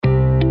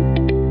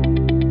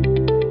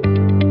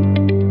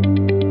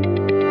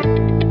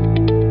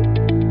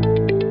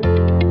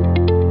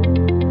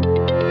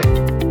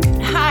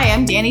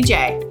Danny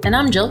J. And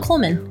I'm Jill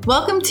Coleman.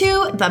 Welcome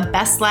to the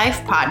Best Life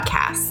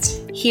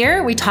Podcast.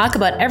 Here we talk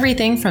about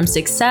everything from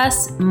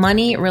success,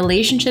 money,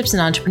 relationships,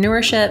 and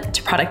entrepreneurship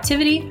to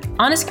productivity,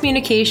 honest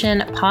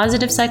communication,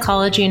 positive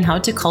psychology, and how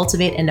to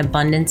cultivate an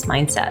abundance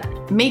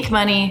mindset. Make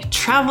money,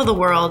 travel the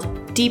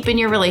world, deepen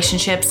your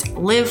relationships,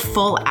 live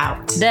full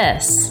out.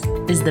 This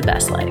is the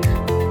best life.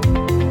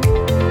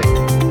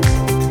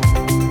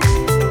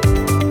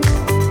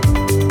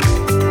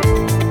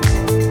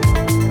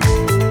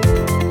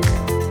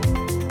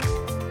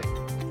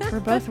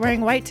 We're both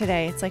wearing white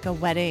today. It's like a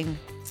wedding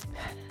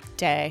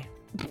day.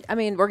 I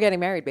mean, we're getting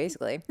married,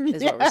 basically,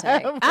 is what we're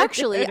saying.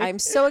 Actually, I'm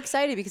so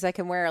excited because I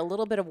can wear a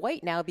little bit of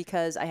white now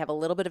because I have a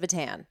little bit of a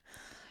tan.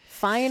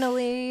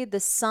 Finally, the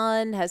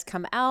sun has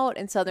come out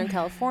in Southern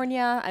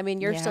California. I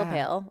mean, you're still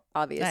pale,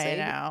 obviously.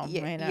 I know.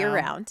 Year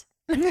round.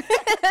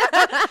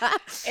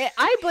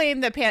 I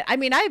blame the I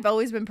mean, I've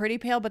always been pretty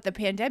pale, but the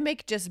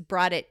pandemic just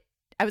brought it.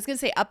 I was going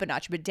to say up a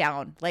notch, but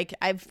down. Like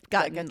I've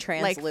gotten like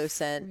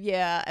translucent.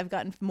 I've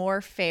gotten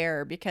more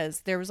fair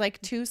because there was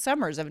like 2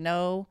 summers of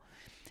no.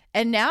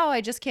 And now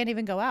I just can't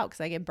even go out because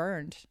I get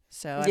burned.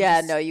 So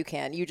no, you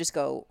can. You just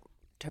go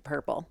to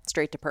purple,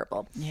 straight to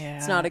purple. Yeah,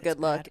 it's not a good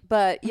look.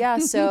 But yeah,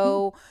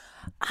 so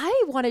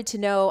I wanted to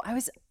know.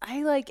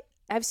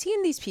 I've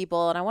seen these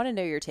people, and I want to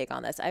know your take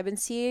on this. I've been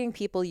seeing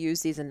people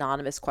use these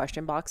anonymous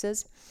question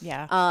boxes.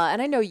 Yeah.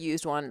 And I know you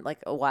used one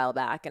like a while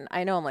back, and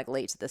I know I'm like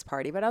late to this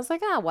party, but I was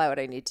like, why would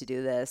I need to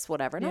do this?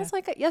 Whatever. And I was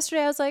like,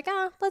 yesterday, I was like,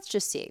 let's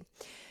just see.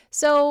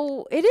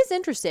 So it is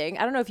interesting.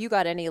 I don't know if you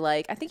got any,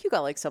 I think you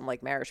got like some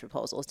like marriage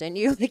proposals, didn't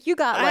you? Like you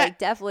got like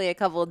definitely a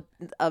couple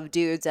of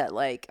dudes that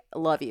like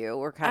love you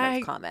were kind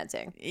of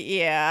commenting.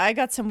 Yeah, I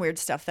got some weird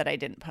stuff that I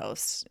didn't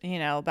post,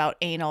 about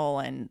anal.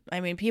 And I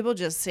mean, people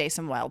just say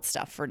some wild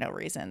stuff for no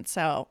reason.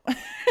 So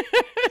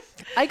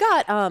I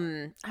got,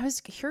 I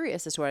was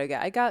curious as to what I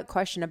got. I got a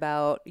question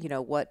about,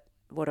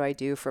 what do I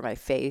do for my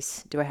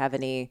face? Do I have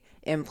any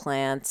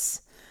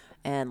implants?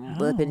 And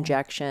lip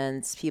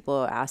injections.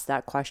 People ask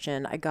that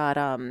question. I got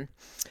I'll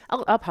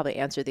probably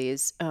answer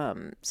these.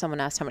 Someone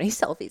asked how many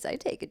selfies I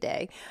take a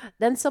day.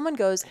 Then someone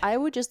goes, I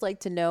would just like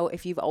to know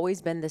if you've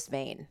always been this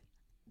vain.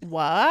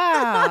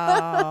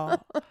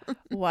 Wow.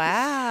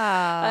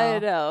 I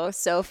know.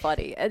 So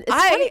funny. And it's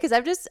funny because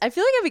I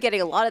feel like I've been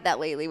getting a lot of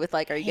that lately with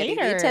like, are you getting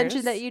the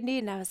attention that you need?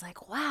 And I was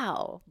like,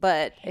 wow.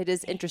 But it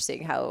is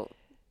interesting how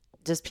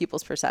just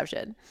people's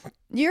perception.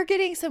 You're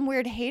getting some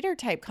weird hater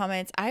type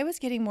comments. I was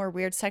getting more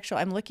weird sexual.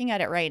 I'm looking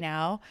at it right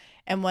now.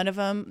 And one of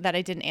them that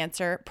I didn't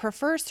answer,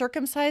 prefer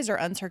circumcised or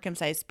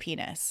uncircumcised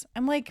penis.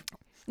 I'm like,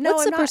 no,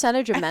 what's the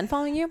percentage of men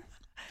following you?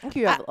 I think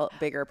you have a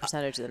bigger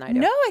percentage than I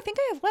do. No, I think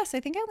I have less. I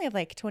think I only have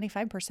like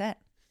 25%.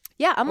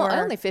 Yeah, I'm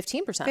only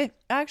 15%.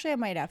 Actually, I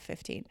might have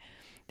 15.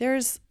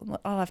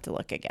 I'll have to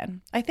look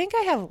again. I think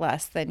I have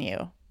less than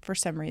you. For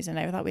some reason,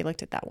 I thought we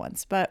looked at that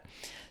once, but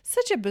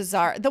such a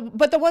bizarre.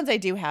 But the ones I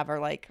do have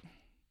are like,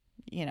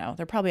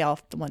 they're probably all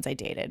the ones I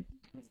dated.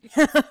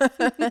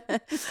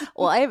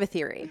 Well, I have a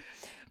theory.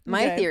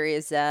 My theory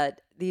is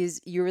that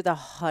you were the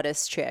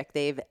hottest chick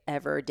they've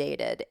ever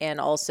dated, and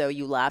also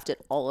you laughed at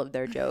all of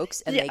their jokes,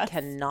 and they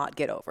cannot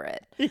get over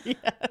it. Yes.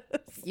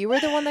 You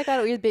were the one that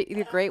got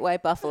your great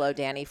white buffalo,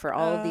 Danny, for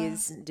all of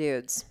these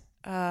dudes.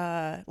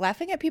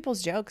 Laughing at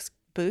people's jokes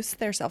boosts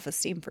their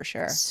self-esteem for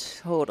sure.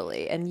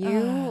 Totally. And you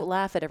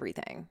laugh at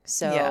everything.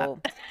 So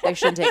they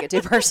shouldn't take it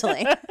too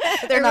personally.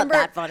 They're not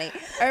that funny.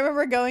 I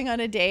remember going on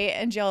a date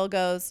and Jill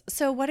goes,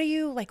 so what do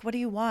you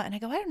want? And I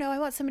go, I don't know. I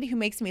want somebody who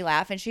makes me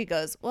laugh. And she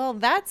goes, well,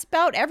 that's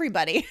about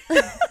everybody.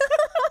 Good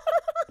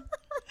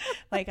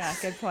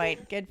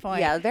point. Good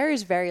point. Yeah, there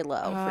is very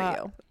low for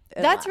you.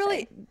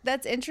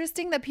 That's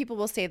interesting that people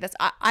will say this.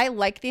 I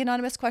like the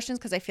anonymous questions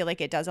because I feel like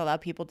it does allow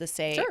people to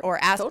say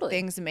or ask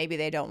things maybe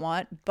they don't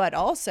want, but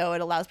also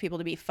it allows people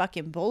to be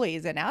fucking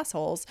bullies and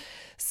assholes.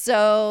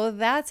 So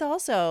that's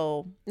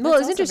also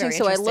it's interesting.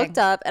 So I looked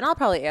up, and I'll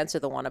probably answer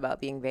the one about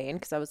being vain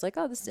because I was like,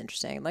 oh, this is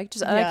interesting. I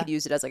could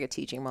use it as like a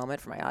teaching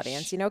moment for my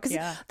audience, because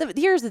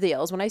here's the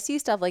deal: is when I see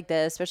stuff like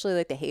this, especially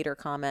like the hater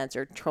comments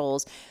or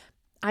trolls,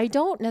 I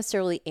don't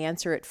necessarily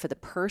answer it for the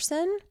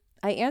person.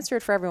 I answer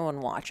it for everyone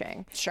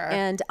watching. Sure.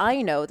 And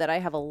I know that I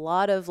have a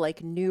lot of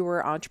like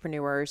newer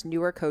entrepreneurs,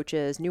 newer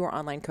coaches, newer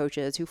online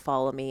coaches who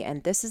follow me.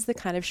 And this is the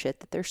kind of shit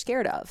that they're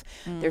scared of.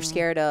 They're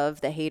scared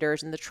of the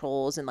haters and the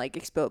trolls and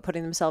like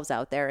putting themselves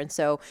out there. And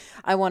so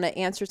I want to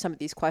answer some of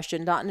these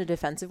questions, not in a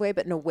defensive way,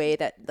 but in a way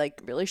that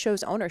like really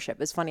shows ownership.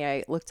 It's funny.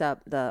 I looked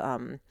up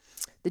the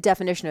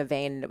definition of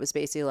vain, and it was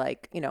basically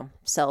like,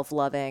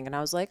 self-loving. And I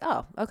was like,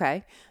 oh,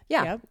 okay.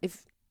 Yeah.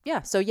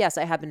 Yep. So yes,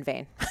 I have been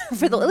vain at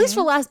least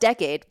for the last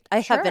decade. I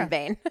have been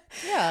vain.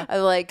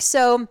 Yeah.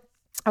 So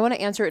I want to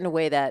answer it in a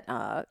way that,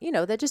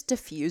 that just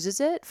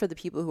diffuses it for the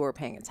people who are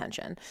paying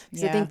attention.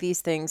 Because I think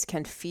these things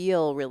can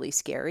feel really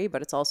scary,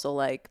 but it's also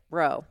like,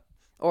 bro,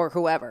 or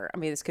whoever. I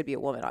mean, this could be a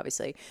woman,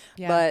 obviously.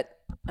 Yeah. But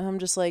I'm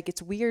just like,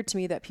 it's weird to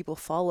me that people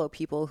follow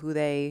people who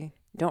they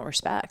don't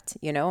respect.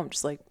 I'm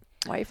just like,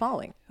 why are you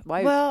following?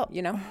 Why?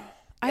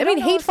 I mean,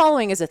 hate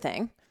following is a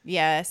thing.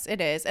 Yes, it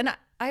is. And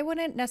I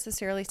wouldn't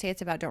necessarily say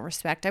it's about don't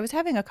respect. I was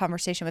having a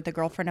conversation with a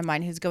girlfriend of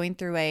mine who's going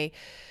through a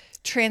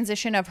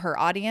transition of her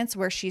audience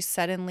where she's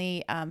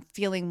suddenly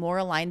feeling more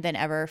aligned than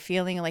ever,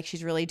 feeling like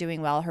she's really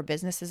doing well. Her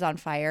business is on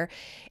fire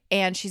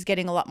and she's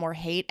getting a lot more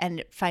hate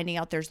and finding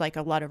out there's like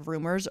a lot of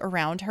rumors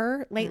around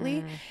her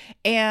lately.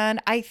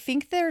 And I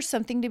think there's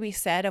something to be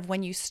said of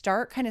when you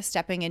start kind of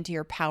stepping into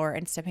your power,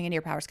 and stepping into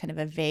your power is kind of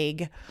a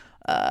vague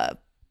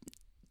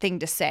thing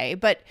to say,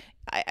 but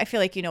I feel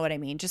like you know what I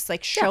mean. Just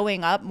like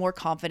showing up more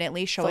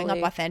confidently, showing up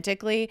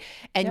authentically,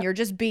 and you're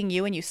just being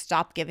you and you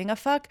stop giving a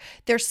fuck.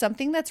 There's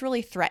something that's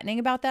really threatening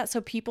about that. So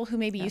people who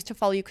maybe used to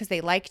follow you because they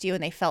liked you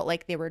and they felt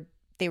like they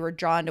were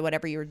drawn to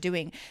whatever you were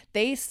doing,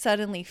 they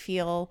suddenly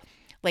feel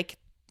like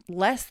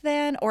less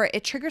than, or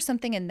it triggers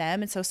something in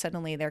them, and so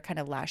suddenly they're kind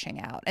of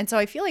lashing out. And so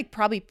I feel like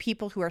probably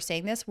people who are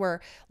saying this were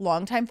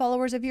longtime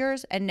followers of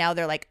yours, and now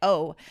they're like,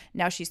 oh,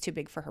 now she's too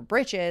big for her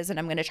britches and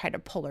I'm going to try to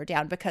pull her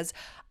down because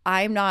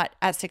I'm not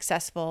as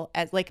successful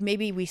as, like,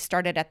 maybe we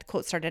started at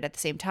the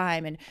same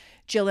time and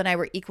Jill and I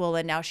were equal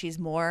and now she's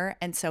more,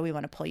 and so we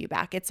want to pull you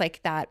back. It's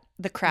like that,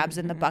 the crabs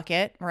in the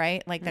bucket,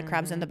 right? Like the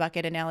crabs in the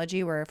bucket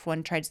analogy, where if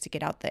one tries to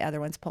get out, the other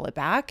ones pull it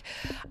back.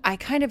 I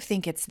kind of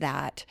think it's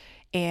that.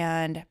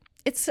 And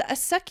it's a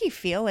sucky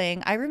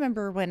feeling. I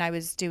remember when I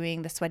was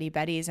doing the Sweaty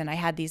Betties and I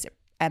had these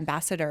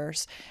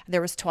ambassadors,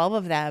 there was 12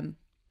 of them.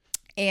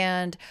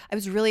 And I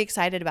was really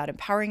excited about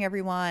empowering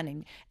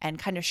everyone and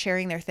kind of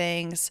sharing their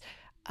things.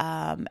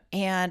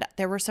 And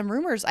there were some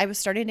rumors. I was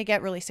starting to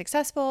get really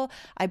successful.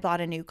 I bought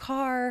a new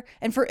car,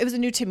 and it was a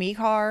new to me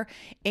car,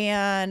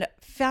 and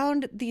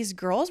found these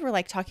girls were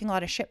like talking a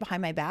lot of shit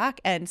behind my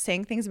back and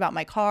saying things about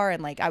my car,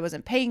 and like I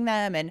wasn't paying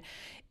them. And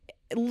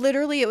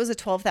literally it was a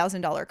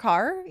 $12,000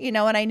 car, you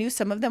know, and I knew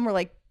some of them were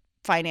like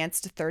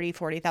financed $30,000,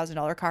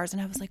 $40,000 cars.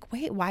 And I was like,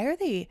 wait, why are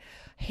they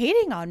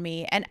hating on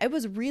me? And it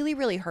was really,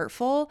 really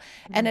hurtful.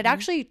 And it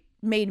actually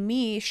made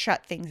me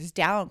shut things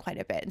down quite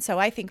a bit. And so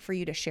I think for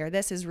you to share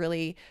this is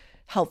really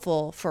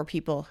helpful for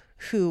people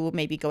who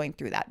may be going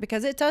through that,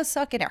 because it does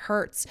suck and it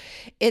hurts.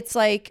 It's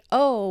like,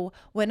 oh,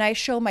 when I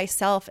show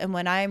myself and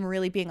when I'm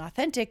really being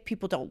authentic,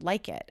 people don't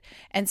like it.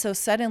 And so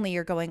suddenly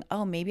you're going,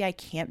 oh, maybe I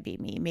can't be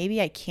me.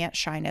 Maybe I can't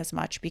shine as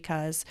much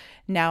because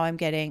now I'm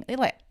getting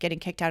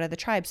kicked out of the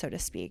tribe, so to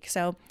speak.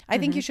 So I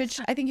think you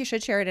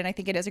should share it. And I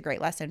think it is a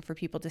great lesson for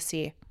people to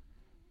see.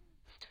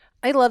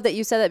 I love that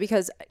you said that,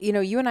 because, you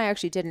know, you and I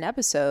actually did an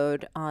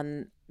episode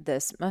on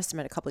this, must have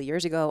been a couple of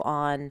years ago,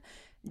 on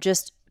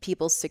just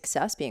people's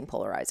success being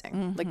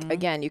polarizing. Like,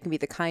 again, you can be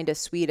the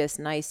kindest, sweetest,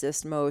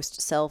 nicest,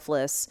 most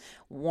selfless,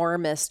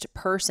 warmest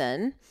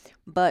person,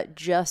 but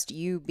just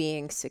you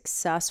being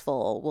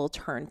successful will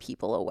turn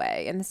people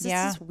away. And this is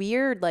this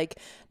weird, like,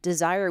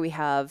 desire we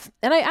have.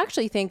 And I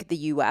actually think the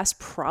US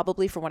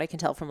probably, from what I can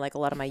tell from like a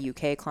lot of my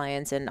UK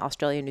clients and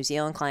Australia, New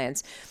Zealand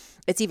clients,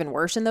 it's even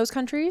worse in those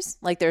countries.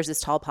 Like, there's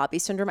this tall poppy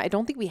syndrome. I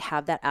don't think we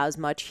have that as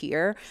much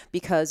here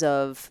because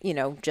of, you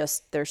know,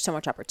 just there's so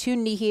much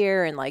opportunity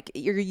here, and like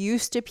you're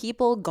used to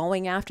people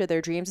going after their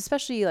dreams,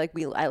 especially like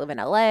I live in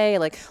LA.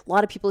 Like, a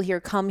lot of people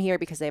here come here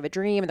because they have a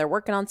dream and they're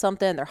working on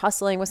something, they're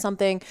hustling with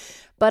something.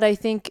 But I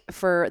think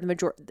for the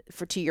majority,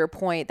 to your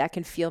point, that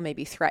can feel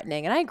maybe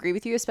threatening. And I agree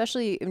with you,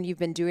 especially when you've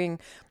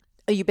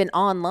been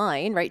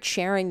online, right?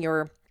 Sharing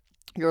your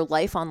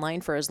life online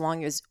for as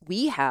long as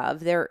we have.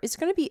 There is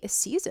going to be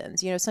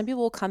seasons. You know, some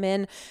people will come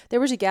in. There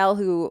was a gal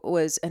who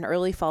was an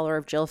early follower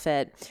of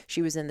JillFit.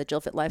 She was in the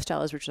JillFit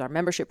Lifestyles, which is our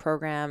membership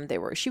program.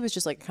 She was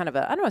just like kind of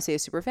I don't want to say a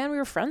super fan. We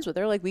were friends with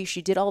her. Like,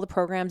 she did all the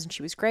programs and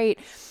she was great.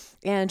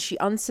 And she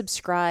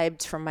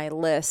unsubscribed from my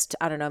list,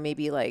 I don't know,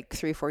 maybe like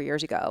 3-4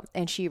 years ago.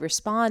 And she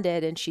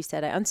responded and she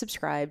said, I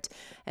unsubscribed.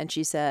 And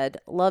she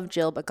said, love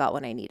Jill, but got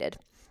what I needed.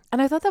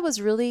 And I thought that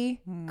was really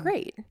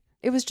great.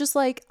 It was just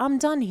like, I'm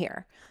done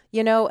here,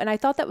 you know? And I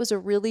thought that was a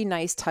really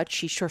nice touch.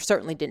 She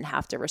certainly didn't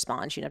have to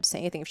respond. She didn't have to say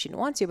anything if she didn't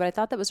want to, but I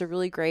thought that was a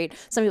really great,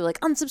 some people like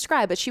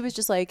unsubscribe, but she was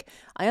just like,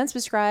 I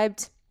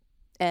unsubscribed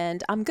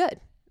and I'm good.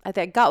 I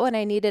think I got what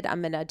I needed.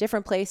 I'm in a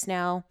different place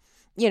now,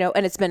 you know,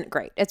 and it's been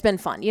great. It's been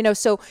fun, you know?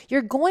 So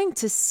you're going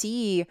to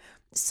see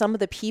some of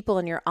the people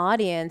in your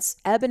audience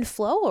ebb and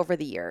flow over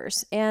the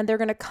years, and they're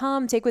going to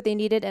come take what they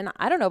needed. And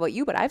I don't know about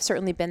you, but I've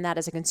certainly been that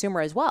as a consumer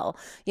as well.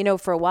 You know,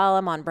 for a while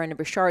I'm on Brendon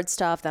Burchard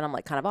stuff, then I'm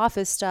like kind of off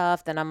his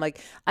stuff. Then I'm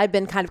like, I've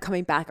been kind of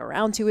coming back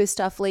around to his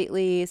stuff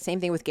lately. Same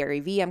thing with Gary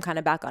Vee. I'm kind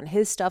of back on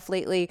his stuff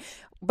lately.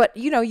 But,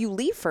 you know, you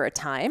leave for a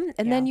time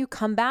and then you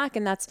come back,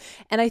 and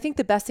I think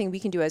the best thing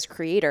we can do as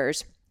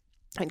creators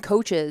and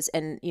coaches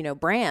and, you know,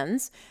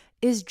 brands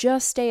is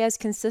just stay as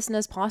consistent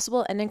as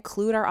possible and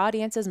include our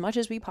audience as much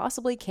as we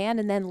possibly can,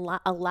 and then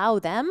allow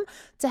them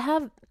to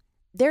have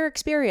their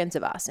experience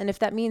of us. And if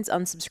that means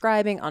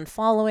unsubscribing,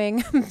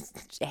 unfollowing,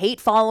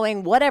 hate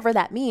following, whatever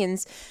that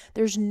means,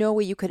 there's no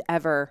way you could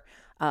ever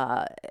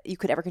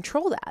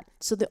control that.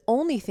 So the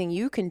only thing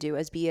you can do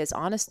is be as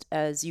honest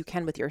as you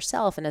can with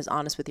yourself and as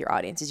honest with your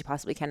audience as you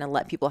possibly can, and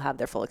let people have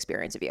their full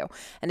experience of you.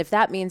 And if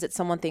that means that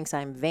someone thinks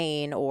I'm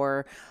vain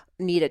or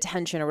need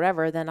attention or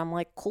whatever, then I'm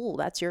like, cool,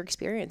 that's your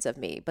experience of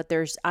me. But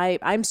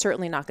I'm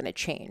certainly not going to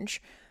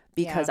change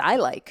because I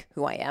like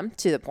who I am,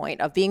 to the point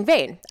of being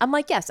vain. I'm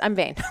like, yes, I'm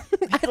vain.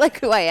 I like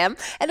who I am.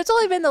 And it's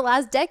only been the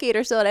last decade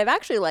or so that I've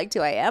actually liked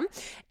who I am.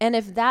 And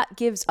if that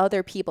gives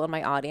other people in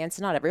my audience,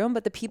 not everyone,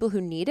 but the people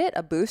who need it,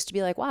 a boost to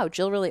be like, wow,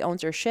 Jill really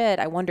owns her shit.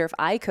 I wonder if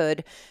I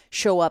could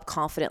show up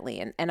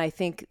confidently. And I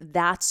think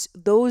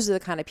those are the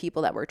kind of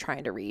people that we're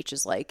trying to reach,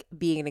 is like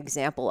being an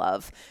example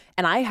of.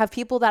 And I have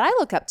people that I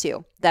look up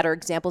to that are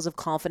examples of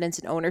confidence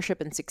and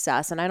ownership and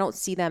success. And I don't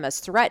see them as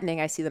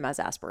threatening. I see them as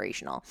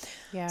aspirational.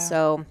 Yeah.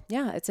 So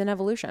yeah, it's an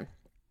evolution.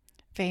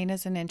 Vain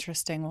is an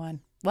interesting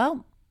one.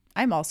 Well,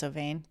 I'm also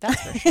vain.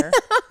 That's for sure.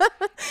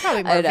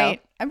 Probably more vain.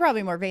 I'm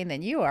probably more vain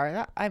than you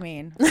are. I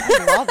mean,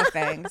 I do all the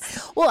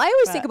things. Well, I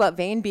always think about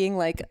vain being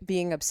like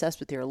being obsessed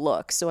with your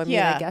looks. So I mean,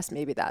 I guess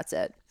maybe that's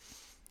it.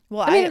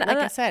 Well,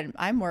 I said,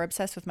 I'm more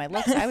obsessed with my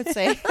looks, I would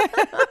say.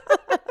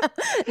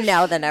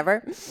 Now than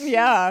ever.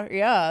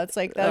 Yeah. It's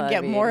like they'll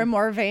get more and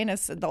more vain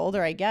as the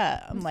older I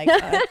get. I'm like,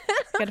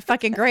 got a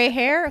fucking gray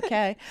hair.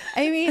 Okay.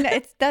 I mean,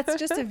 that's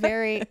just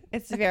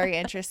it's very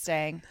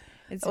interesting.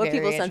 It's what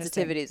people's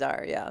sensitivities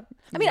are. Yeah.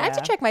 I mean, I have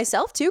to check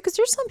myself too, because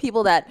there's some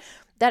people that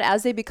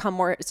as they become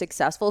more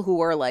successful, who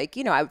are like,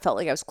 I felt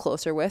like I was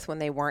closer with when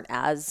they weren't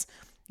as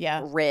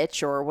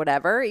rich or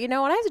whatever, and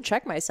I have to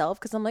check myself,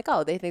 because I'm like,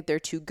 oh, they think they're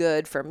too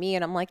good for me.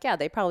 And I'm like, yeah,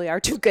 they probably are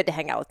too good to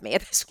hang out with me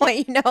at this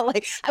point.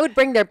 Like I would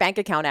bring their bank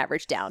account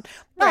average down.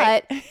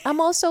 But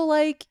I'm also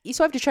like,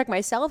 so I have to check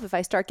myself. If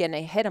I start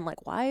getting a hit, I'm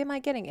like, why am I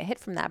getting a hit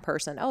from that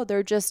person? Oh,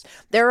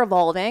 they're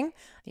evolving.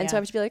 And so I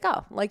have to be like,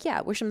 oh, like,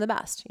 yeah, wish them the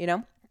best,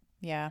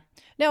 Yeah.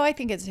 No, I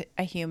think it's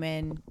a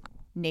human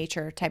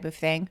nature type of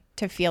thing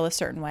to feel a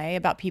certain way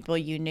about people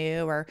you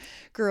knew or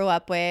grew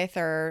up with,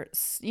 or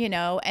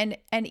and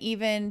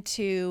even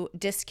to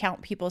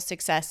discount people's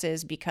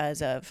successes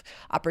because of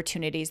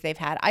opportunities they've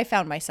had. I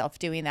found myself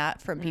doing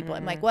that from people.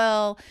 I'm like,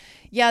 well,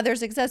 yeah, they're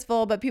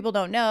successful, but people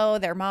don't know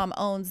their mom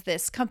owns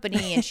this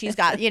company and she's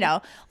got,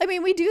 I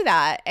mean, we do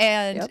that.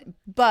 And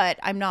but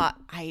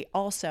I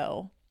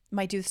also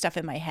might do stuff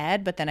in my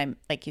head, but then I'm,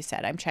 like you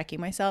said, I'm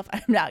checking myself.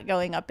 I'm not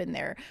going up in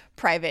their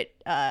private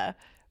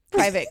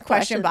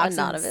question box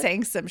and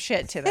saying some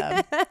shit to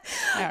them.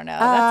 I don't know.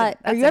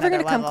 That's are you ever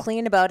going to come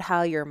clean about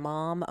how your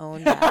mom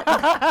owned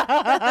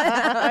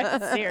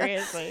that?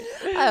 Seriously.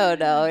 Oh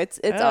no, it's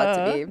ought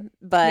to be.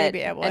 But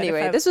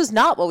anyway, this was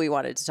not what we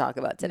wanted to talk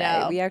about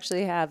today. No. We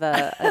actually have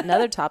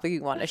another topic we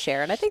want to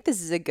share, and I think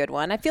this is a good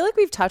one. I feel like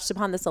we've touched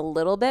upon this a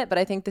little bit, but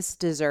I think this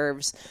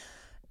deserves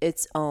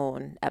its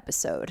own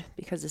episode,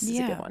 because this is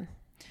a good one.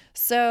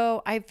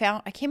 So I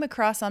came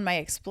across on my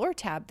Explore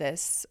tab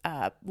this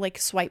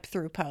swipe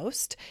through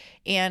post,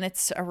 and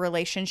it's a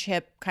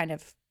relationship kind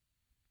of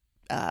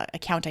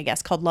account, I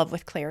guess, called Love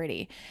with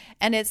Clarity.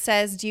 And it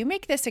says, do you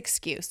make this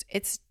excuse?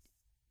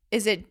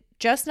 Is it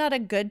just not a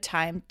good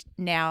time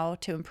now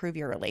to improve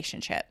your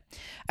relationship?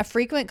 A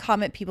frequent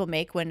comment people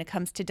make when it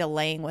comes to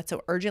delaying what's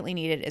so urgently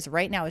needed is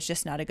right now is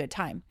just not a good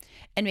time.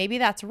 And maybe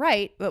that's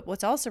right, but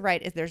what's also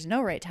right is there's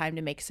no right time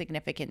to make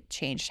significant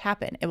change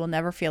happen. It will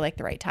never feel like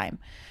the right time,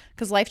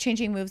 because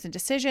life-changing moves and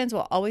decisions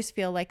will always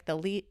feel like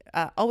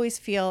always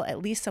feel at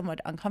least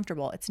somewhat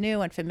uncomfortable. It's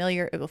new and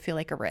familiar. It will feel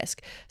like a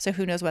risk. So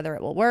who knows whether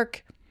it will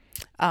work?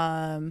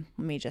 Let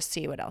me just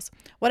see what else.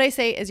 What I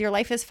say is, your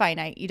life is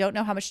finite. You don't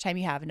know how much time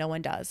you have. No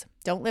one does.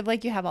 Don't live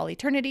like you have all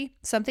eternity.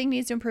 Something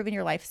needs to improve in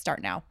your life.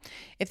 Start now.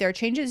 If there are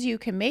changes you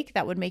can make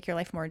that would make your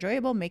life more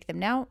enjoyable, make them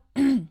now.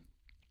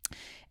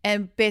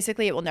 And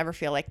basically, it will never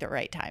feel like the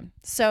right time.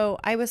 So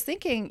I was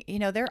thinking,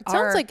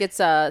 sounds like it's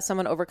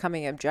someone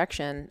overcoming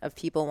objection of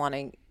people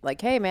wanting,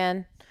 like, hey,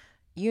 man,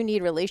 you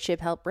need relationship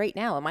help right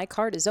now, and my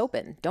card is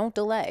open. Don't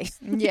delay.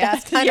 Yeah,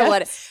 that's kind of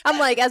what I'm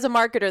like. As a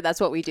marketer,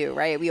 that's what we do,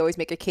 right? We always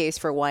make a case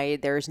for why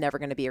there's never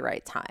going to be a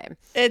right time.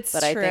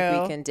 But I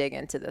think we can dig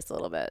into this a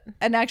little bit.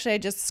 And actually, I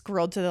just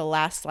scrolled to the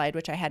last slide,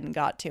 which I hadn't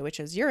got to, which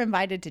is, you're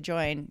invited to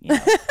join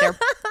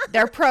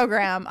their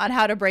program on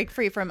how to break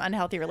free from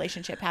unhealthy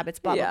relationship habits,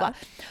 blah, blah, blah.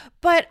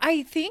 But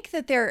I think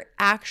that there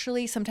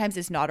actually sometimes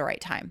is not a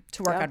right time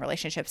to work on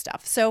relationship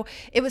stuff. So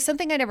it was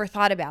something I never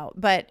thought about,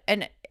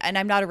 and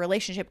I'm not a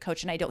relationship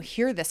coach, and I don't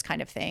hear this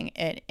kind of thing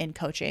in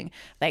coaching,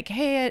 like,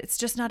 hey, it's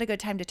just not a good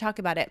time to talk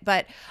about it.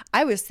 But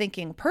I was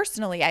thinking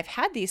personally, I've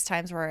had these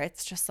times where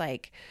it's just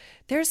like,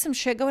 there's some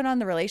shit going on in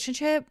the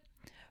relationship,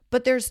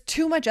 but there's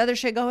too much other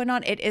shit going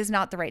on. It is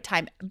not the right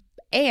time.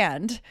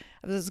 And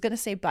I was going to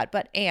say,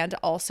 and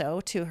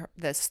also to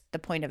the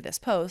point of this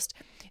post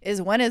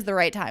is, when is the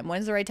right time?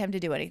 When's the right time to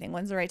do anything?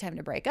 When's the right time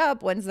to break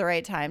up? When's the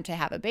right time to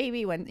have a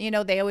baby? When,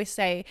 they always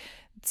say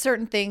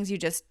certain things you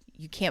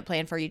can't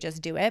plan for, you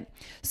just do it.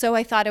 So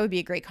I thought it would be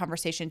a great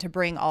conversation to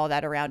bring all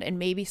that around. And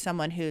maybe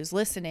someone who's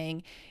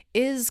listening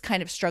is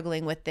kind of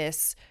struggling with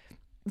this,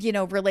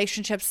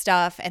 relationship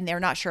stuff, and they're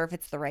not sure if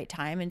it's the right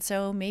time. And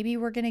so maybe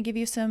we're going to give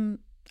you some,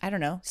 I don't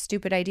know,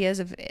 stupid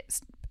ideas of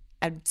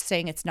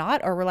saying it's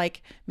not, or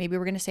maybe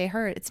we're going to say,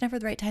 it's never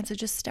the right time, so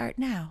just start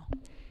now.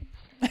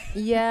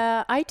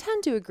 Yeah, I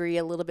tend to agree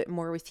a little bit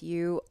more with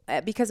you,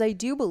 because I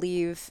do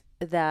believe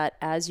that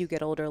as you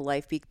get older,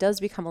 life does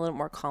become a little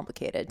more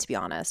complicated, to be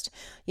honest.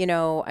 You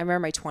know, I remember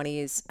my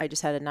 20s, I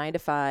just had a 9 to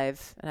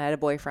 5 and I had a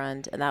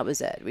boyfriend and that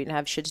was it. We didn't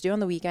have shit to do on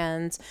the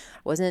weekends. It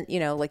wasn't, you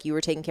know, like you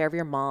were taking care of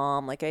your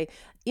mom. Like I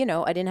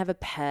didn't have a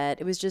pet.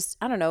 It was just,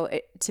 I don't know,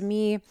 to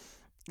me,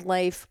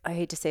 life, I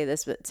hate to say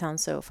this, but it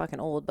sounds so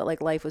fucking old, but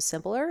like life was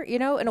simpler, you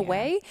know, in a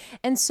way.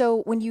 And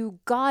so when you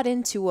got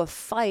into a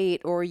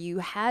fight or you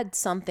had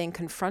something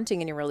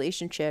confronting in your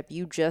relationship,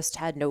 you just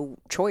had no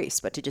choice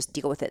but to just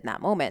deal with it in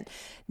that moment.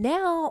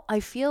 Now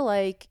I feel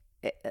like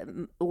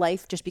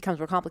life just becomes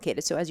more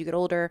complicated. So as you get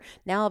older,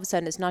 now all of a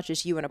sudden it's not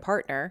just you and a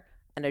partner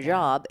and a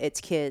job, it's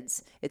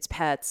kids, it's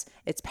pets,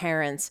 it's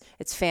parents,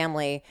 it's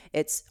family,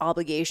 it's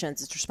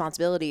obligations, it's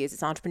responsibilities,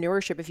 it's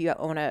entrepreneurship if you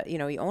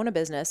own a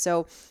business.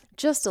 So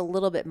just a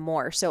little bit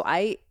more. So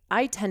I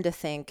tend to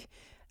think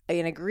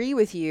and agree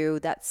with you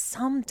that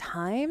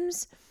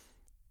sometimes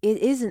it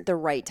isn't the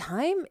right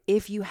time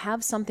if you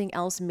have something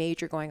else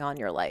major going on in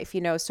your life.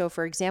 You know, so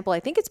for example, I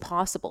think it's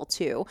possible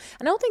too,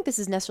 and I don't think this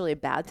is necessarily a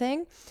bad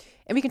thing.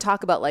 And we can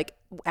talk about like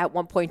at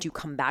one point you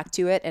come back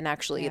to it and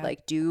actually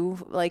like do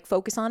like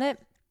focus on it.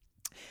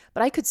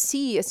 But I could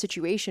see a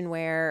situation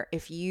where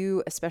if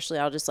you, especially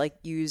I'll just like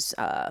use,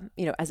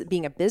 as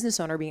being a business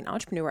owner, being an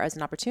entrepreneur as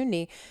an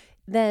opportunity,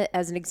 then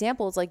as an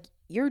example, it's like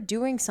you're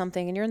doing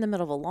something and you're in the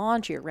middle of a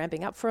launch, you're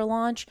ramping up for a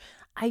launch.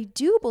 I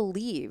do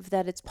believe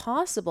that it's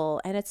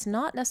possible and it's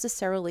not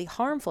necessarily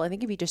harmful. I think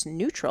it'd be just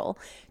neutral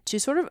to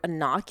sort of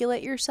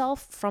inoculate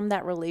yourself from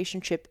that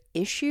relationship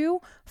issue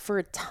for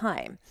a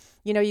time.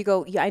 You know, you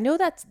go, yeah, I know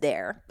that's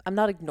there. I'm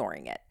not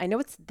ignoring it. I know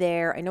it's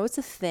there. I know it's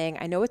a thing.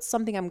 I know it's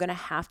something I'm going to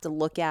have to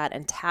look at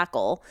and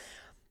tackle.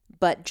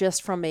 But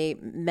just from a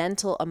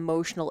mental,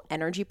 emotional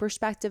energy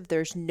perspective,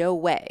 there's no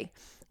way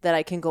that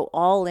I can go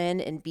all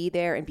in and be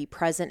there and be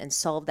present and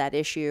solve that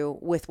issue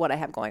with what I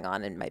have going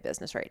on in my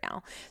business right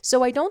now.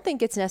 So I don't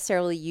think it's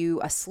necessarily you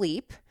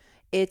asleep.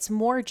 It's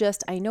more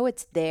just, I know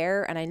it's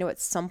there and I know at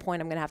some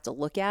point I'm going to have to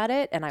look at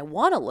it and I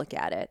want to look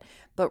at it.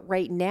 But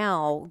right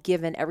now,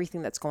 given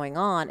everything that's going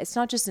on, it's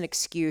not just an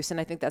excuse. And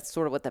I think that's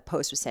sort of what the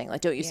post was saying. Like,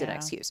 don't use it as an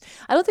excuse.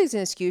 I don't think it's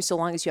an excuse so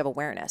long as you have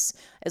awareness.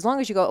 As long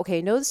as you go, okay,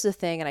 I know this is a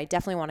thing and I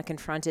definitely want to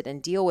confront it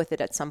and deal with it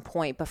at some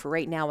point. But for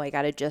right now, I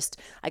got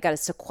to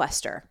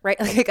sequester, right?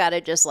 Like I got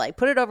to just like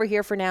put it over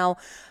here for now.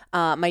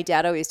 My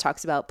dad always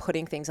talks about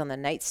putting things on the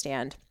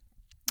nightstand.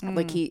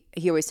 Like he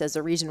always says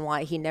the reason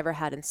why he never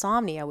had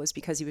insomnia was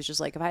because he was just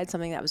like, if I had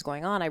something that was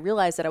going on, I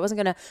realized that I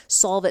wasn't going to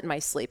solve it in my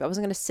sleep. I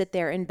wasn't going to sit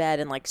there in bed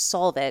and like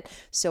solve it.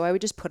 So I would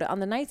just put it on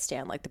the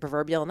nightstand, like the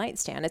proverbial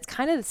nightstand. It's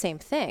kind of the same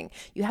thing.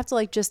 You have to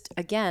like just,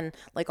 again,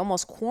 like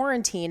almost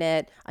quarantine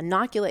it,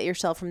 inoculate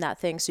yourself from that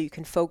thing so you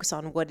can focus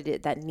on what it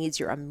is that needs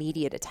your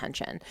immediate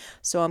attention.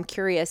 So I'm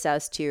curious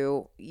as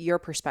to your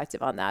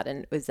perspective on that.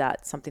 And is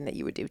that something that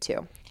you would do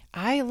too?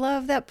 I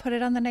love that put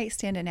it on the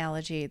nightstand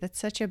analogy. That's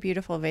such a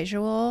beautiful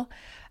visual.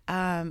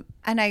 And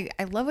I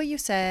love what you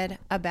said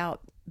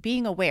about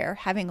being aware,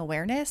 having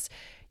awareness.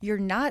 You're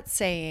not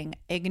saying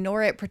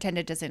ignore it, pretend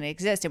it doesn't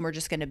exist, and we're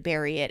just going to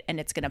bury it and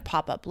it's going to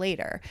pop up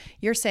later.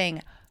 You're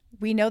saying,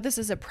 we know this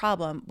is a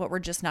problem, but we're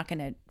just not going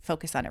to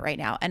focus on it right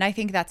now. And I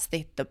think that's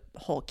the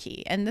whole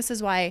key. And this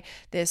is why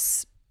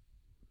this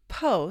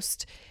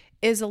post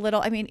is a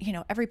little, I mean, you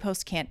know, every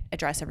post can't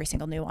address every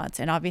single nuance.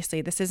 And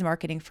obviously this is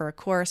marketing for a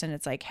course and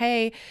it's like,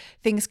 hey,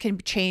 things can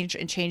change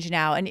and change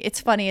now. And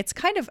it's funny. It's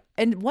kind of,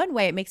 in one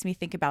way, it makes me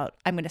think about,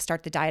 I'm going to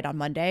start the diet on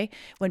Monday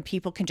when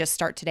people can just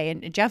start today.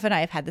 And Jeff and I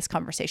have had this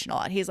conversation a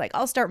lot. He's like,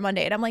 I'll start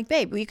Monday. And I'm like,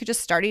 babe, we could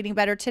just start eating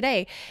better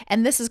today.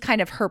 And this is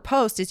kind of her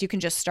post is you can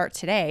just start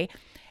today.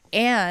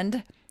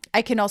 And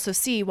I can also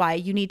see why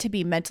you need to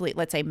be mentally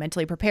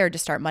prepared to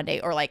start Monday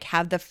or like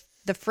have the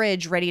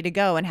fridge ready to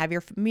go and have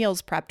your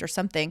meals prepped or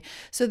something.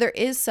 So there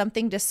is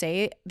something to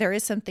say. There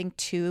is something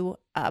to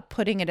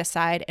putting it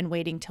aside and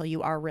waiting till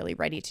you are really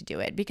ready to do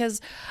it.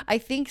 Because I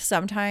think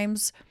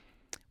sometimes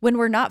when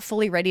we're not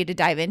fully ready to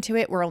dive into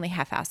it, we're only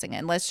half-assing it.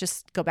 And let's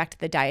just go back to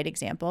the diet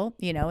example.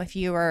 You know, if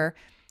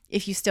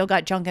you still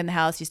got junk in the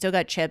house, you still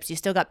got chips, you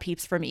still got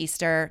Peeps from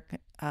Easter.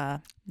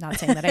 Not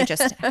saying that I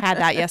just had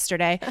that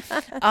yesterday.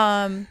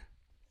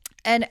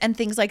 And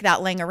things like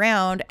that laying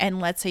around. And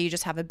let's say you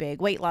just have a big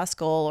weight loss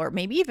goal or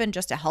maybe even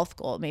just a health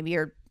goal. Maybe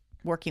you're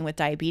working with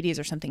diabetes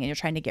or something and you're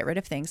trying to get rid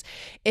of things.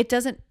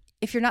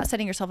 If you're not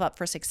setting yourself up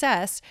for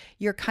success,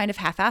 you're kind of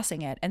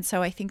half-assing it. And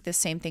so I think the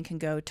same thing can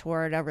go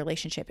toward a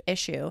relationship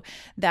issue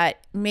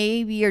that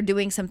maybe you're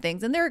doing some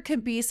things and there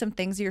could be some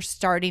things you're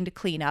starting to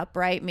clean up,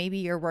 right? Maybe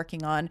you're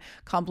working on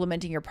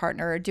complimenting your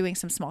partner or doing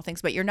some small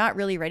things, but you're not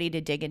really ready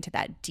to dig into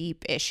that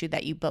deep issue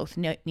that you both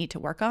need to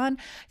work on.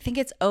 I think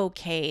it's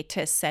okay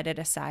to set it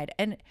aside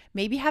and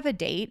maybe have a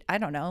date. I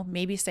don't know,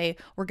 maybe say,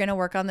 we're going to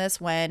work on this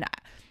when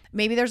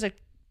maybe there's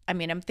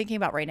I'm thinking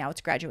about right now,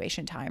 it's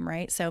graduation time,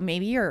 right? So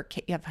maybe you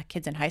have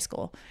kids in high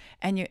school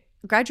and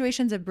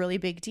graduation's a really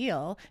big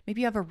deal.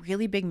 Maybe you have a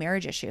really big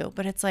marriage issue,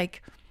 but it's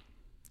like,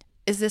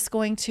 is this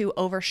going to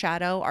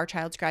overshadow our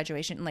child's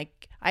graduation?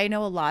 Like, I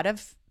know a lot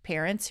of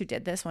parents who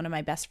did this. One of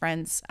my best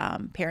friend's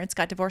parents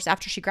got divorced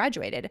after she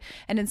graduated.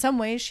 And in some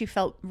ways she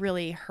felt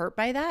really hurt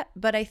by that.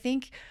 But I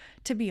think,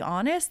 to be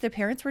honest, the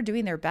parents were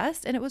doing their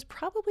best, and it was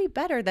probably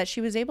better that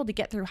she was able to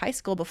get through high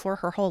school before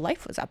her whole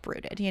life was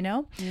uprooted, you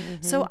know?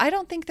 Mm-hmm. So I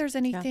don't think there's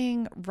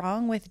anything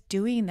wrong with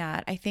doing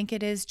that. I think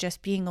it is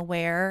just being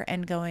aware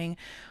and going,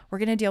 we're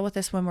going to deal with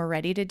this when we're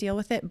ready to deal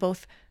with it,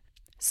 both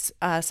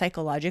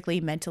psychologically,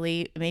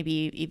 mentally,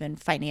 maybe even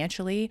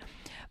financially.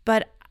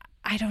 But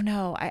I don't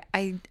know.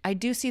 I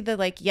do see the,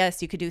 like,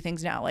 yes, you could do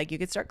things now. Like, you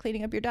could start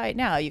cleaning up your diet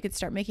now. You could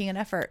start making an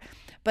effort.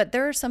 But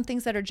there are some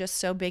things that are just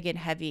so big and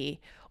heavy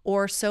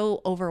or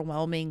so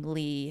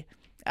overwhelmingly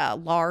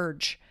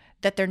large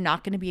that they're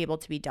not going to be able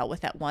to be dealt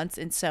with at once.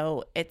 And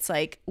so it's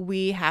like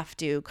we have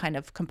to kind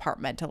of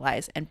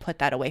compartmentalize and put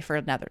that away for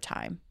another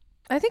time.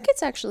 I think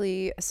it's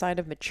actually a sign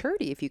of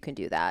maturity if you can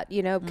do that,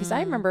 you know, because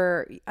I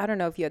remember, I don't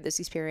know if you had this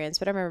experience,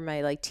 but I remember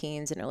my like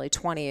teens and early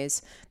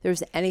 20s, there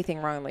was anything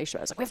wrong in the relationship.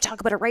 I was like, we have to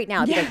talk about it right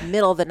now. It'd be like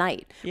middle of the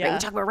night. Yeah. Right? We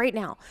talk about it right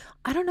now.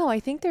 I don't know. I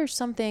think there's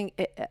something,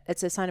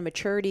 it's a sign of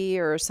maturity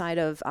or a sign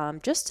of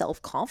just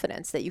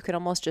self-confidence that you can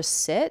almost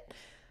just sit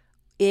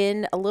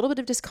in a little bit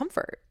of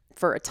discomfort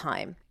for a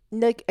time.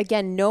 Like,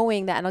 again,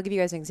 knowing that, and I'll give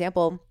you guys an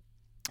example.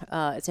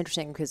 It's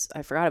interesting because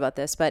I forgot about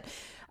this, but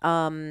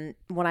when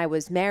I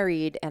was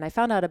married and I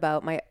found out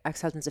about my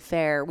ex-husband's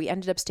affair, we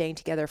ended up staying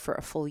together for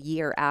a full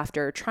year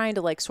after, trying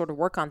to like sort of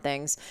work on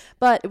things.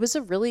 But it was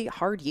a really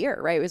hard year,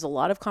 right? It was a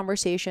lot of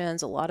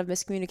conversations, a lot of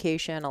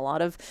miscommunication, a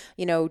lot of,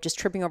 you know, just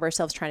tripping over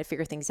ourselves trying to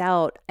figure things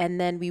out. And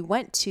then we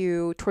went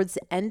towards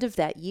the end of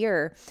that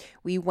year,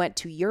 we went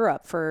to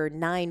Europe for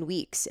 9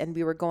 weeks, and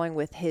we were going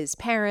with his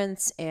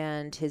parents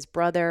and his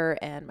brother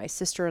and my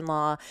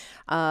sister-in-law.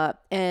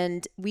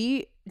 And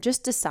we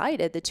just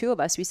decided, the two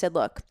of us, we said,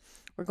 look,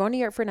 we're going to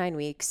Europe for 9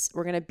 weeks.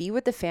 We're going to be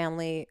with the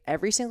family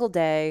every single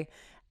day,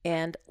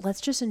 and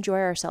let's just enjoy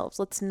ourselves.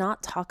 Let's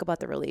not talk about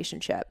the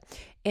relationship.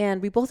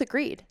 And we both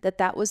agreed that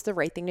that was the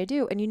right thing to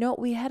do. And you know,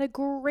 we had a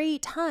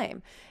great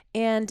time.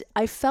 And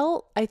I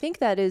think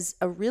that is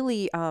a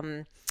really,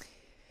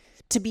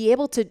 to be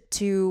able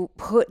to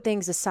put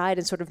things aside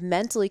and sort of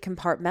mentally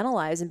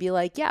compartmentalize and be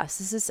like, yes,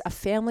 this is a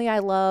family I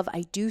love.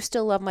 I do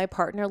still love my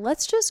partner.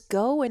 Let's just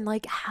go and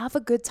like have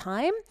a good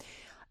time.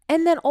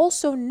 And then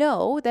also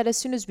know that as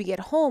soon as we get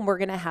home, we're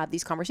going to have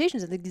these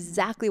conversations. And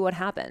exactly what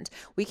happened.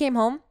 We came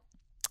home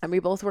and we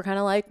both were kind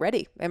of like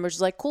ready. And we're just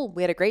like, cool,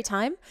 we had a great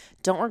time.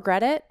 Don't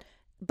regret it,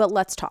 but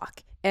let's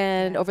talk.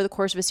 And over the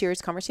course of a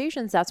series of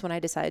conversations, that's when I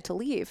decided to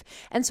leave.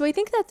 And so I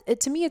think that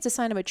to me, it's a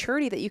sign of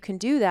maturity that you can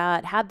do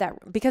that, have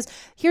that, because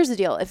here's the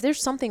deal. If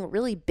there's something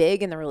really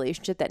big in the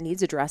relationship that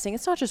needs addressing,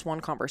 it's not just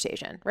one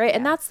conversation, right? Yeah.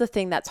 And that's the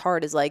thing that's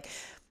hard, is like,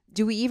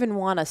 do we even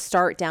want to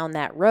start down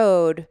that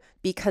road?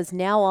 Because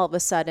now all of a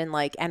sudden,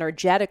 like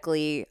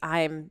energetically,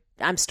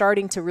 I'm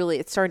starting to really,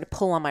 it's starting to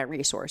pull on my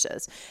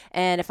resources.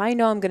 And if I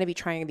know I'm going to be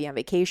trying to be on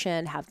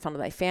vacation, have fun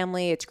with my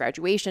family, it's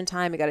graduation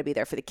time, I got to be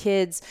there for the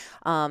kids.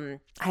 I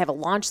have a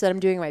launch that I'm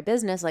doing in my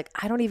business. Like,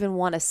 I don't even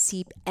want to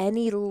seep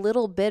any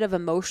little bit of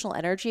emotional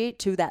energy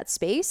to that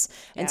space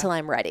until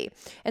I'm ready.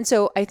 And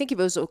so I think if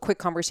it was a quick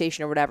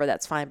conversation or whatever,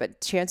 that's fine.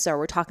 But chances are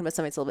we're talking about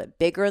something that's a little bit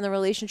bigger in the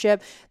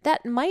relationship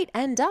that might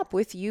end up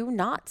with you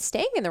not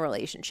staying in the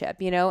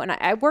relationship, you know? And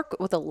I work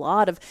with a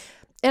lot of,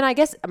 and I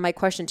guess my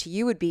question to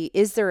you would be,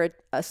 is there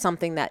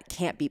something that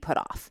can't be put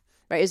off,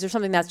 right? Is there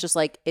something that's just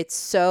like, it's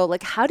so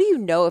like, how do you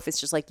know if it's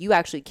just like, you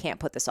actually can't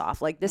put this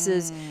off? Like this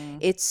is,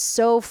 it's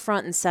so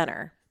front and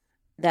center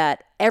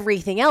that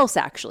everything else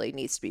actually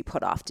needs to be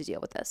put off to deal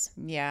with this.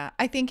 Yeah.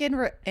 I think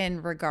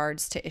in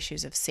regards to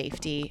issues of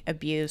safety,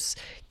 abuse,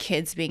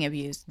 kids being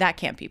abused, that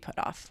can't be put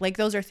off. Like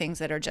those are things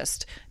that are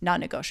just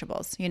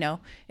non-negotiables. You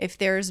know, if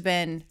there's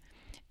been,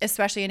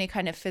 especially any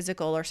kind of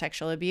physical or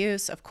sexual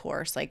abuse, of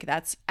course, like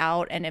that's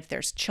out. And if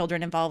there's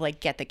children involved, like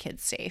get the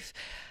kids safe.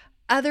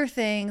 Other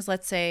things,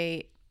 let's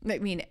say, I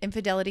mean,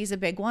 infidelity is a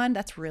big one.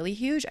 That's really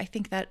huge. I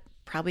think that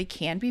probably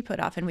can be put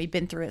off, and we've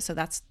been through it. So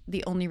that's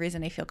the only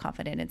reason I feel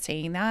confident in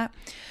saying that.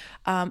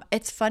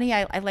 It's funny.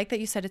 I like that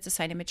you said it's a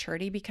sign of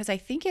maturity, because I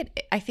think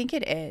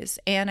it is.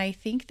 And I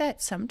think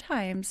that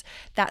sometimes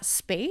that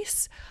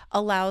space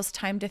allows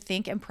time to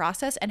think and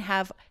process and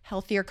have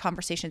healthier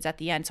conversations at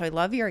the end. So I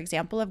love your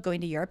example of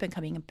going to Europe and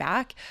coming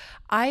back.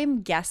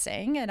 I'm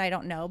guessing, and I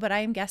don't know, but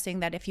I'm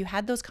guessing that if you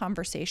had those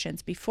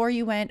conversations before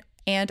you went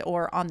and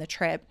or on the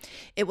trip,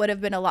 it would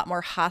have been a lot more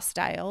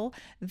hostile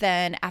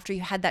than after you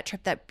had that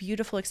trip, that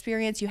beautiful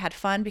experience, you had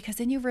fun, because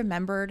then you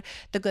remembered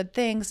the good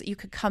things. You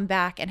could come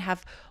back and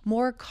have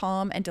more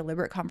calm and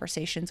deliberate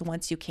conversations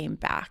once you came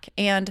back,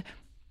 and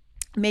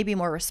maybe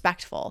more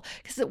respectful.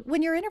 Because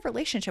when you're in a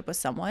relationship with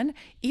someone,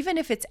 even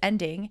if it's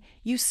ending,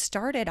 you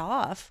started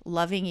off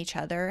loving each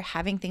other,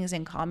 having things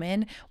in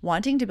common,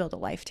 wanting to build a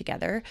life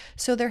together.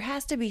 So there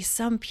has to be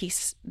some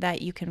piece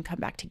that you can come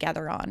back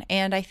together on.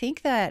 And I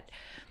think that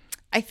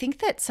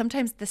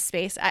sometimes the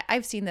space,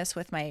 I've seen this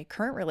with my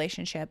current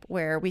relationship,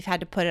 where we've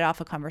had to put it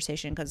off a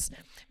conversation because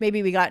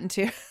maybe we got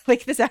into,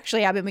 like this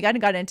actually happened, we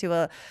got into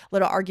a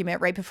little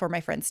argument right before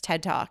my friend's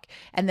TED Talk.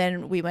 And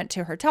then we went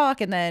to her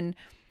talk, and then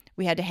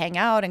we had to hang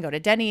out and go to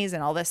Denny's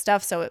and all this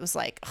stuff. So it was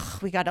like,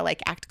 ugh, we got to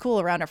like act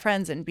cool around our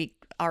friends and be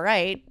all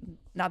right.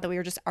 Not that we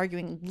were just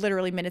arguing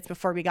literally minutes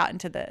before we got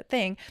into the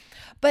thing.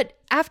 But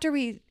after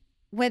we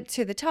went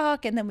to the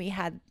talk and then we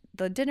had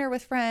the dinner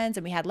with friends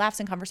and we had laughs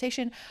and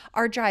conversation,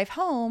 our drive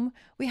home,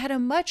 we had a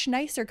much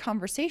nicer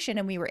conversation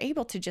and we were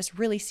able to just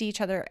really see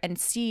each other and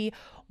see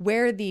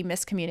where the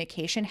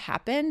miscommunication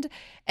happened.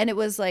 And it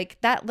was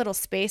like that little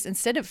space,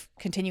 instead of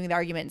continuing the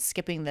argument and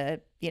skipping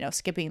the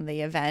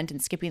event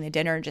and skipping the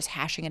dinner and just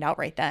hashing it out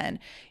right then,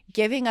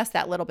 giving us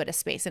that little bit of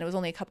space. And it was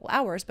only a couple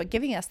hours, but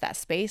giving us that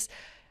space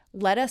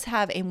let us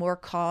have a more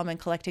calm and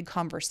collected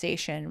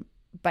conversation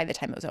by the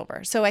time it was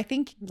over. So I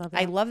think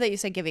I love that you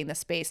said giving the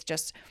space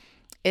just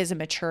is a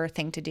mature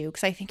thing to do,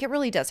 because I think it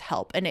really does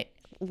help, and it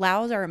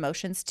allows our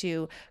emotions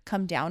to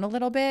come down a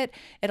little bit.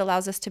 It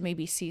allows us to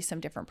maybe see some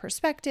different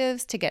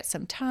perspectives, to get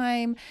some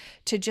time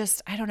to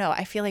just, I don't know,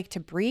 I feel like to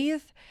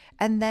breathe,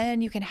 and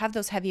then you can have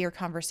those heavier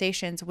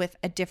conversations with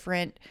a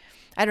different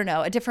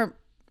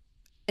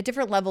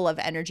level of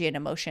energy and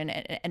emotion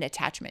and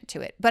attachment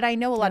to it. But I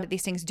know a lot of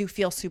these things do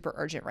feel super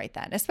urgent right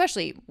then,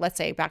 especially, let's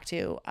say, back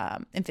to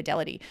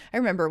infidelity. I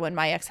remember when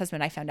my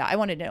ex-husband, I found out, I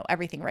wanted to know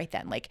everything right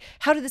then. Like,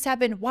 how did this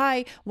happen?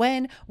 Why?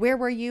 When? Where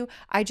were you?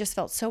 I just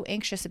felt so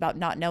anxious about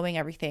not knowing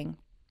everything.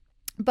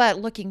 But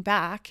looking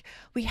back,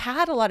 we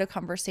had a lot of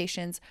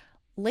conversations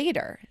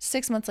later,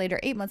 6 months later,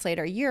 8 months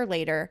later, a year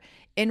later,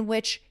 in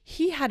which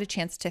he had a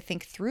chance to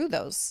think through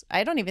those.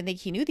 I don't even think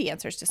he knew the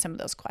answers to some of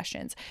those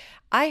questions.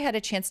 I had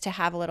a chance to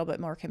have a little bit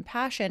more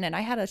compassion, and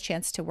I had a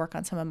chance to work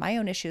on some of my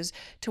own issues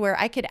to where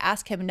I could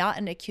ask him not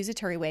in an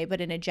accusatory way,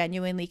 but in a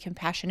genuinely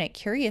compassionate,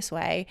 curious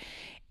way.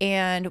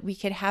 And we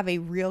could have a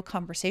real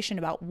conversation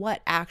about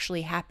what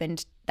actually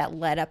happened that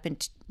led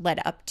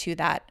up to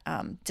that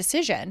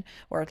decision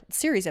or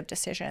series of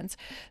decisions.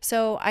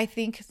 So I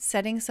think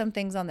setting some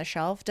things on the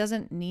shelf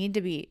doesn't need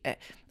to be,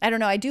 I don't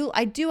know. I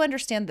do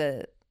understand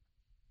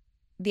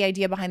the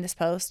idea behind this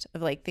post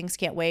of like, things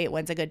can't wait.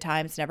 When's a good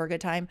time? It's never a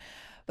good time.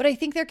 But I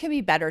think there can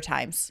be better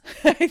times.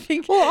 I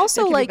think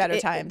also like better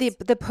times.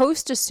 The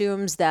post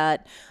assumes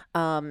that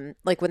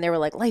like when they were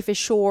like, life is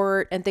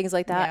short and things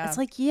like that. Yeah. It's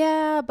like,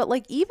 yeah, but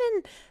like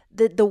even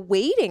the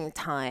waiting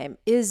time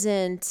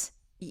isn't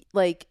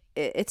like,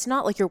 it's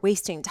not like you're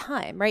wasting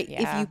time, right?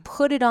 Yeah. If you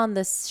put it on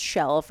this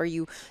shelf or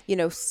you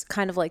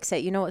kind of like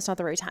say, it's not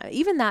the right time.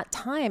 Even that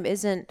time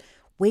isn't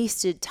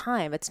wasted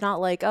time. It's not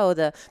like, oh,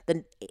 the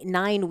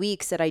 9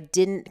 weeks that I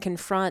didn't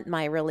confront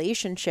my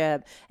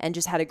relationship and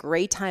just had a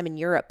great time in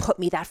Europe put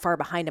me that far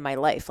behind in my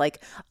life.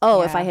 Like,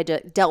 oh, if I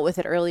had dealt with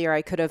it earlier,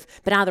 I could have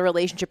been out of the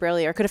relationship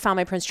earlier. I could have found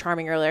my Prince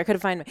Charming earlier. I could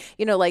have found,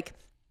 like,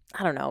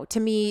 I don't know. To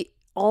me,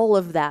 all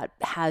of that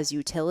has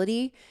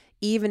utility,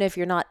 even if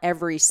you're not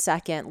every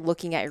second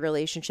looking at your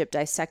relationship,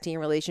 dissecting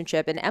your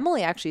relationship. And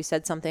Emily actually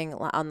said something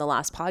on the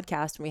last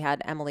podcast when we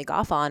had Emily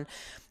Goff on.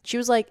 She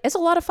was like, it's a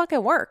lot of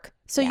fucking work.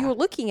 So you're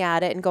looking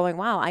at it and going,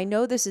 wow, I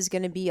know this is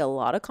going to be a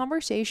lot of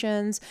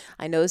conversations.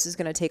 I know this is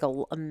going to take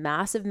a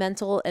massive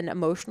mental and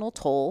emotional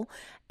toll.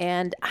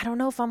 And I don't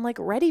know if I'm like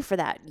ready for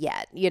that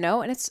yet,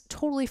 and it's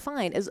totally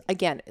fine. As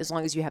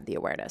long as you have the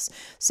awareness.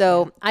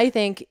 So I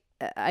think,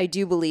 I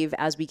do believe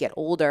as we get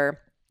older,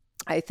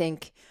 I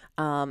think,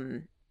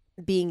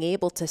 being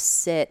able to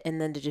sit and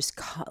then to just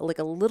like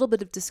a little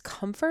bit of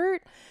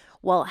discomfort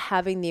while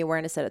having the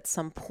awareness that at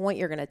some point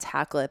you're going to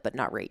tackle it, but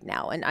not right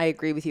now. And I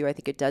agree with you. I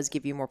think it does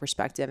give you more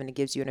perspective, and it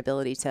gives you an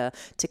ability to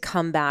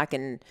come back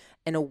in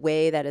a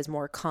way that is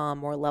more calm,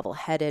 more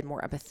level-headed,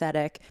 more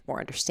empathetic, more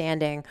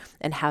understanding,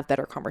 and have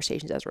better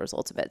conversations as a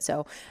result of it.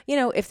 So,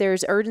 if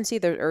there's urgency,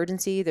 there's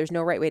urgency. There's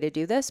no right way to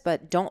do this,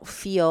 but don't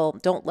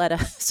let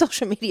a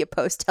social media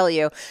post tell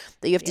you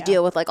that you have to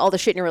deal with like all the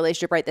shit in your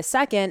relationship right this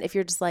second. If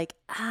you're just like,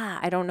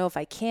 I don't know if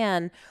I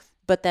can,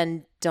 but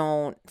then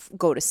don't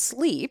go to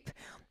sleep.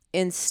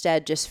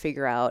 Instead, just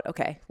figure out,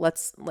 okay,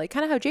 let's like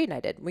kind of how Jade and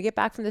I did. When we get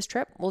back from this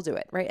trip, we'll do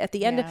it, right? At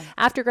the end,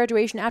 after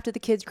graduation, after the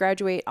kids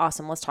graduate,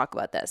 awesome, let's talk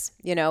about this,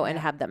 and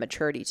have that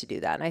maturity to do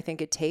that. And I think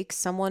it takes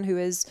someone who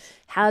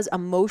has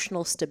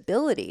emotional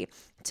stability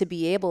to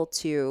be able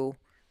to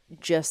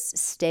just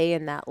stay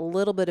in that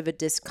little bit of a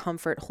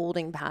discomfort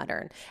holding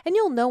pattern. And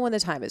you'll know when the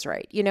time is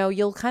right.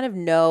 You'll kind of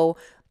know,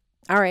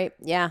 all right,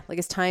 like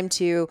it's time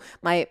to,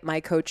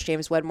 my coach,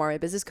 James Wedmore, my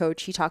business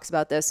coach, he talks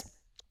about this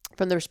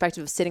from the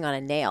perspective of sitting on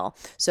a nail.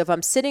 So if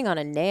I'm sitting on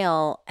a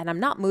nail and I'm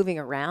not moving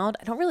around,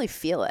 I don't really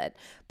feel it.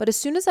 But as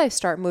soon as I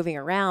start moving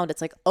around,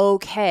 it's like,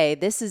 okay,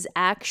 this is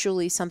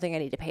actually something I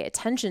need to pay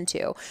attention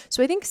to.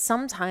 So I think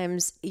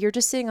sometimes you're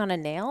just sitting on a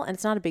nail and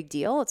it's not a big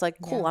deal. It's like,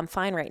 cool, I'm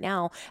fine right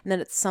now. And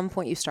then at some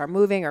point you start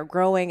moving or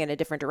growing in a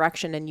different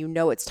direction, and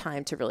it's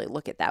time to really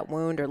look at that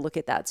wound or look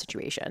at that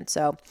situation.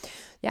 So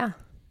yeah.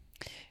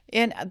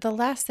 And the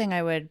last thing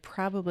I would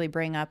probably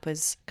bring up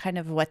is kind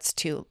of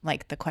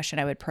the question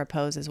I would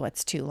propose is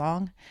what's too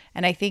long.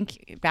 And I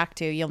think back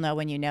to you'll know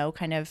when you know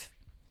kind of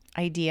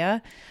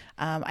idea.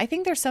 I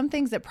think there's some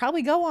things that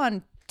probably go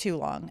on too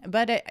long.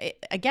 But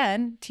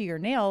again, to your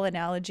nail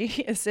analogy,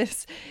 is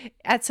this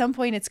at some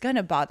point it's going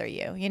to bother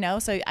you, you know?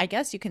 So I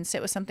guess you can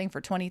sit with something for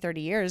 20, 30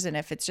 years. And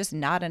if it's just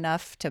not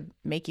enough to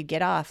make you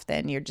get off,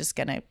 then you're just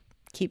going to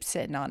keep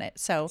sitting on it.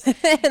 So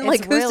and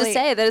like, who's to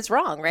say that it's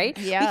wrong, right?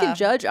 Yeah. We can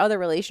judge other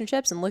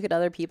relationships and look at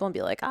other people and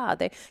be like,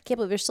 they can't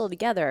believe they're still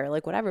together,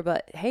 like whatever.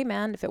 But hey,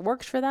 man, if it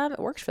works for them, it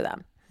works for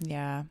them.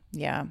 Yeah.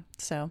 Yeah.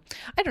 So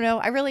I don't know.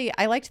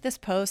 I liked this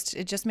post.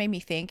 It just made me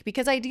think,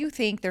 because I do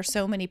think there's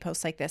so many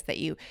posts like this that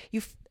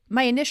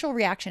my initial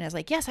reaction is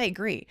like, yes, I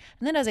agree.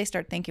 And then as I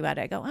start thinking about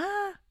it, I go,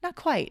 not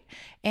quite.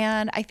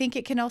 And I think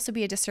it can also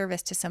be a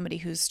disservice to somebody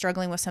who's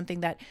struggling with something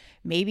that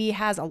maybe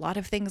has a lot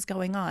of things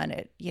going on,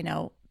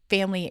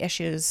 family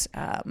issues,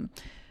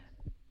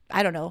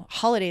 I don't know,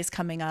 holidays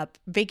coming up,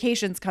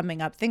 vacations coming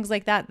up, things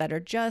like that are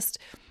just,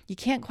 you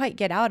can't quite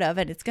get out of.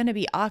 And it's going to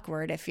be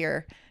awkward if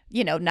you're,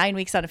 9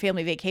 weeks on a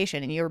family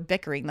vacation and you're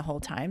bickering the whole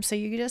time. So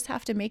you just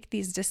have to make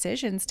these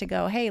decisions to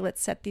go, hey,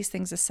 let's set these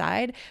things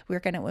aside.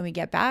 We're going to, when we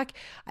get back,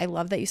 I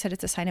love that you said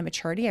it's a sign of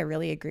maturity. I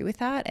really agree with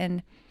that.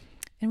 And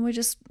we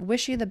just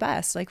wish you the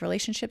best. Like,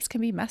 relationships can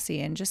be messy,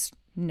 and just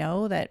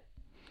know that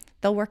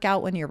they'll work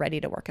out when you're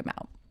ready to work them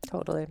out.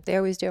 Totally. They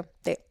always do.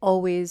 They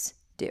always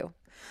do.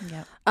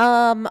 Yeah.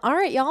 All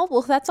right, y'all.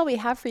 Well, that's all we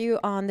have for you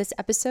on this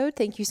episode.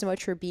 Thank you so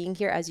much for being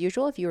here. As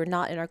usual, if you are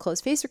not in our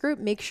closed Facebook group,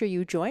 make sure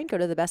you join. Go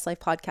to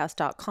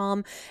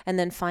thebestlifepodcast.com and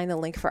then find the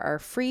link for our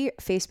free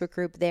Facebook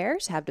group there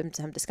to have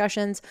some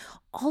discussions.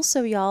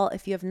 Also, y'all,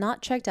 if you have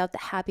not checked out the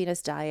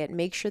Happiness Diet,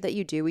 make sure that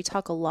you do. We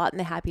talk a lot in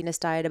the Happiness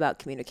Diet about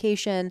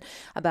communication,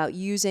 about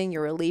using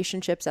your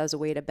relationships as a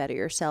way to better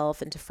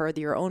yourself and to further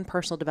your own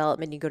personal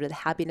development. You go to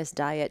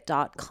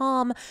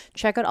thehappinessdiet.com.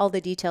 Check out all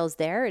the details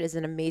there. It is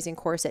an amazing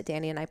course that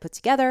Danny and I put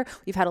together.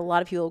 We've had a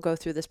lot of people go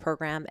through this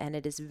program, and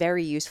it is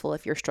very useful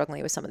if you're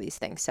struggling with some of these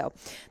things. So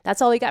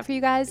that's all we got for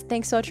you guys.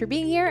 Thanks so much for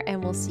being here,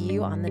 and we'll see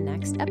you on the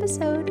next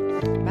episode.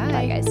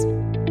 Bye,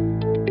 guys.